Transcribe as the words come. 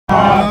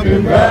Happy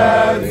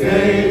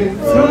birthday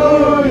to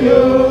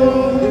you.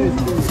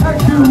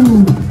 Thank you.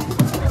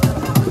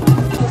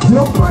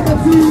 Your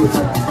quality is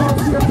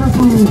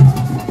beautiful.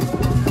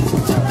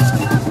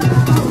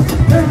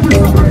 Thank you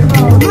so very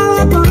much.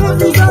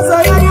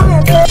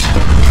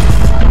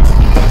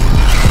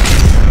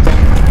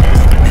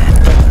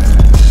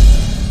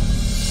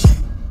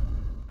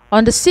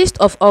 On the 6th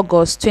of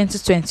August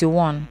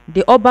 2021,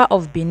 the Oba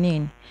of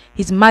Benin,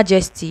 His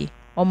Majesty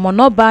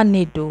Omonoba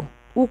Nedo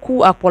Uku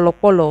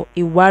Apolopolo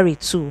Iwari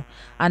II,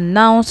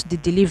 announced the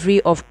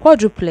delivery of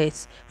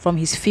quadruplets from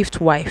his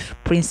fifth wife,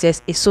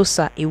 Princess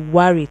Esosa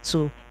Iwari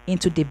II,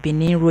 into the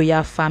Benin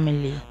royal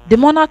family. The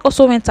monarch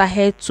also went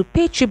ahead to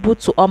pay tribute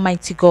to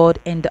Almighty God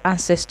and the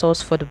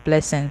ancestors for the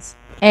blessings.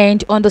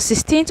 And on the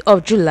 16th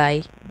of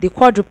July, the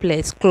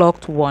quadruplets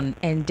clocked 1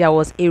 and there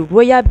was a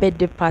royal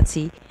birthday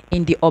party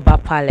in the Oba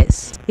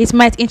Palace. It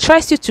might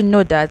interest you to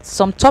know that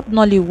some top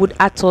Nollywood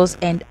actors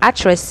and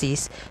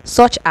actresses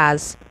such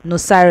as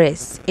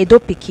Nosares, Edo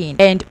Pikin,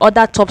 and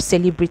other top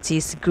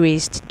celebrities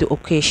graced the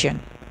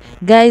occasion.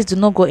 Guys, do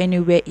not go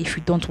anywhere if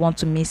you don't want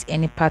to miss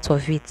any part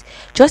of it.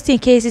 Just in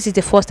case this is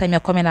the first time you're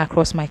coming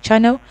across my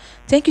channel,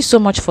 thank you so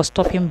much for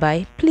stopping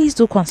by. Please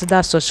do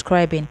consider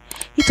subscribing.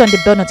 Hit on the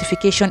bell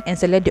notification and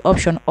select the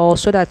option all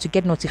so that you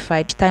get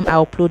notified each time I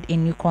upload a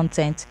new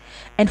content.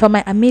 And for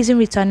my amazing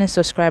returning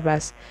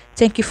subscribers,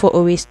 thank you for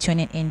always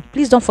tuning in.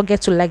 Please don't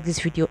forget to like this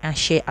video and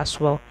share as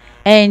well.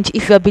 And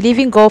if you are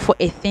believing God for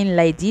a thing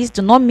like this,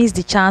 do not miss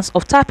the chance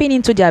of tapping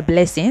into their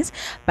blessings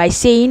by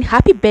saying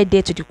happy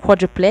birthday to the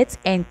quadruplets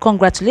and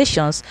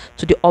congratulations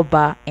to the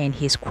Oba and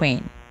his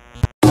queen.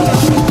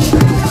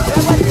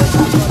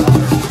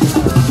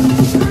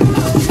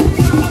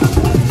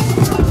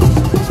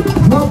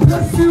 God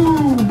bless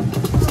you.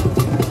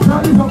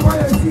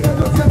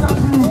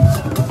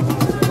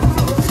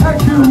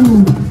 Thank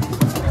you.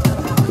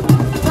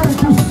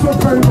 Thank you so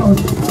very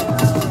much.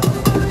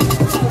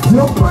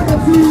 Your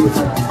quality is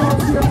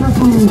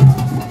beautiful.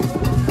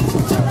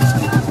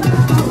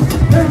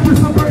 Thank you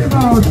so very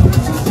much.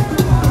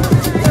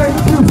 Thank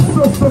you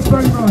so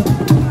very much.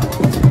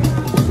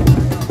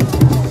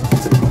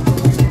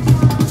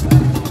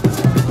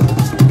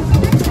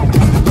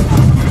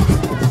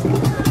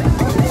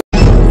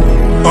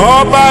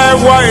 Oba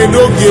ewa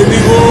edoge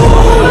niwo.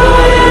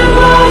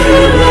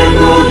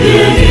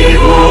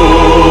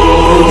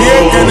 Obi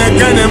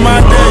kene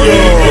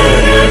mateyo.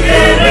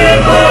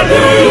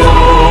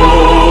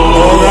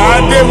 Ora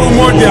adebu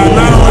modi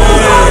anawe.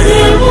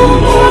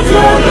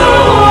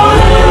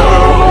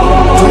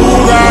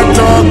 Tura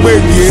to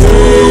gbege.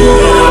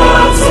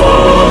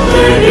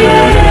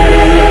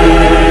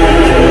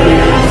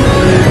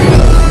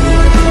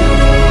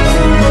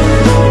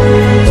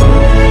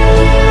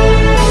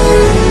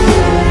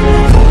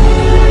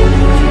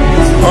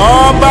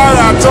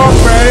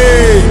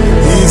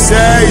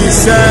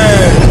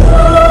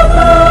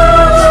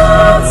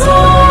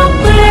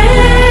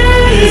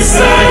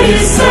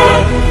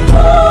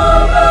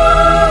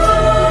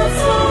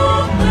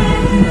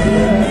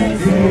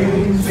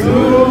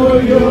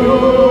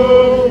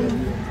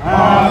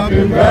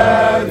 Happy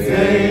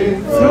birthday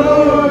to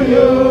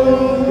you.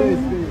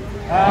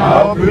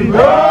 Happy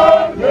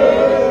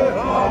birthday,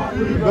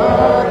 happy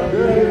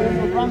birthday,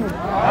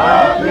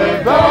 happy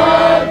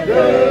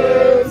birthday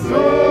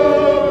to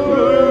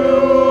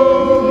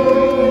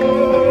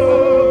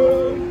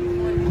you.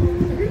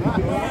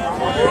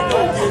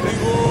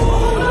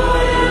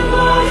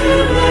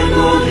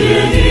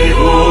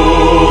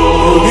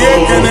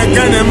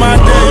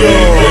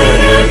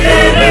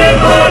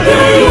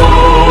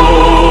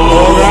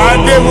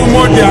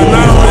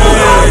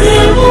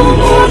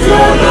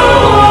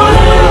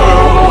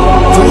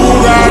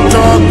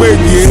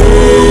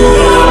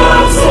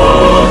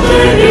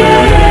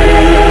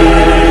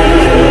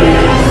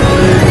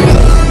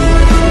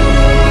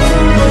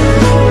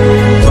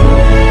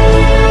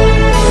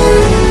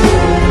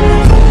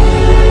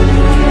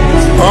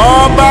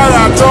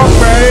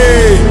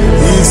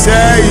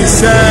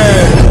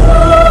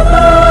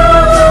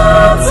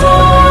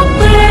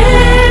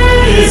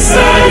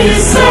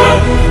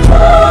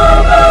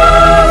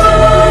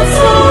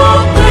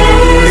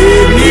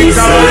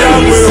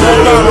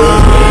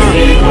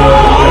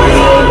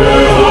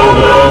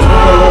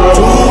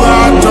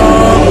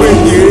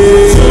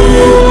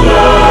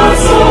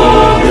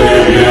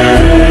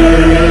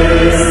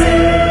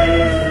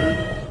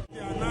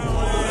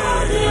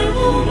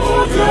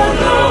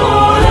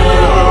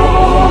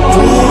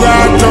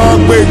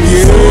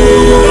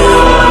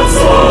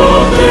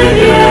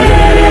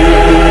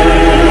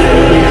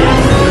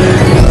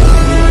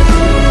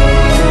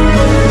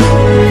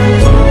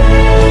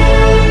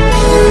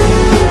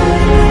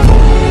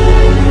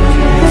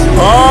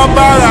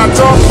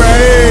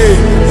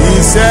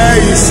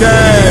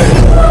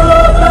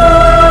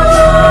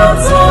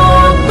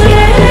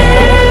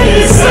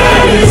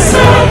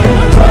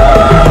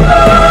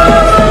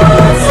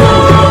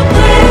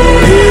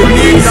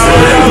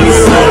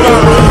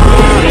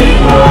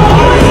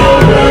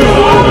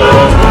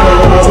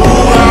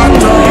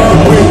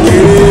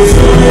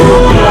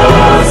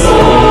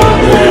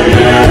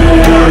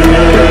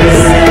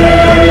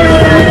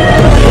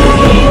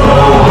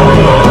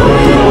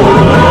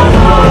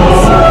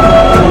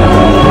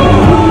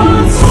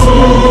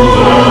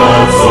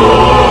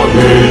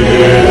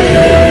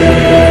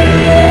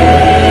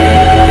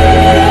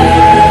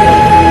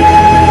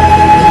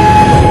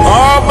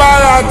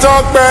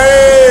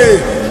 tọpẹ́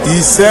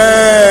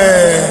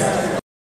ìṣẹ́.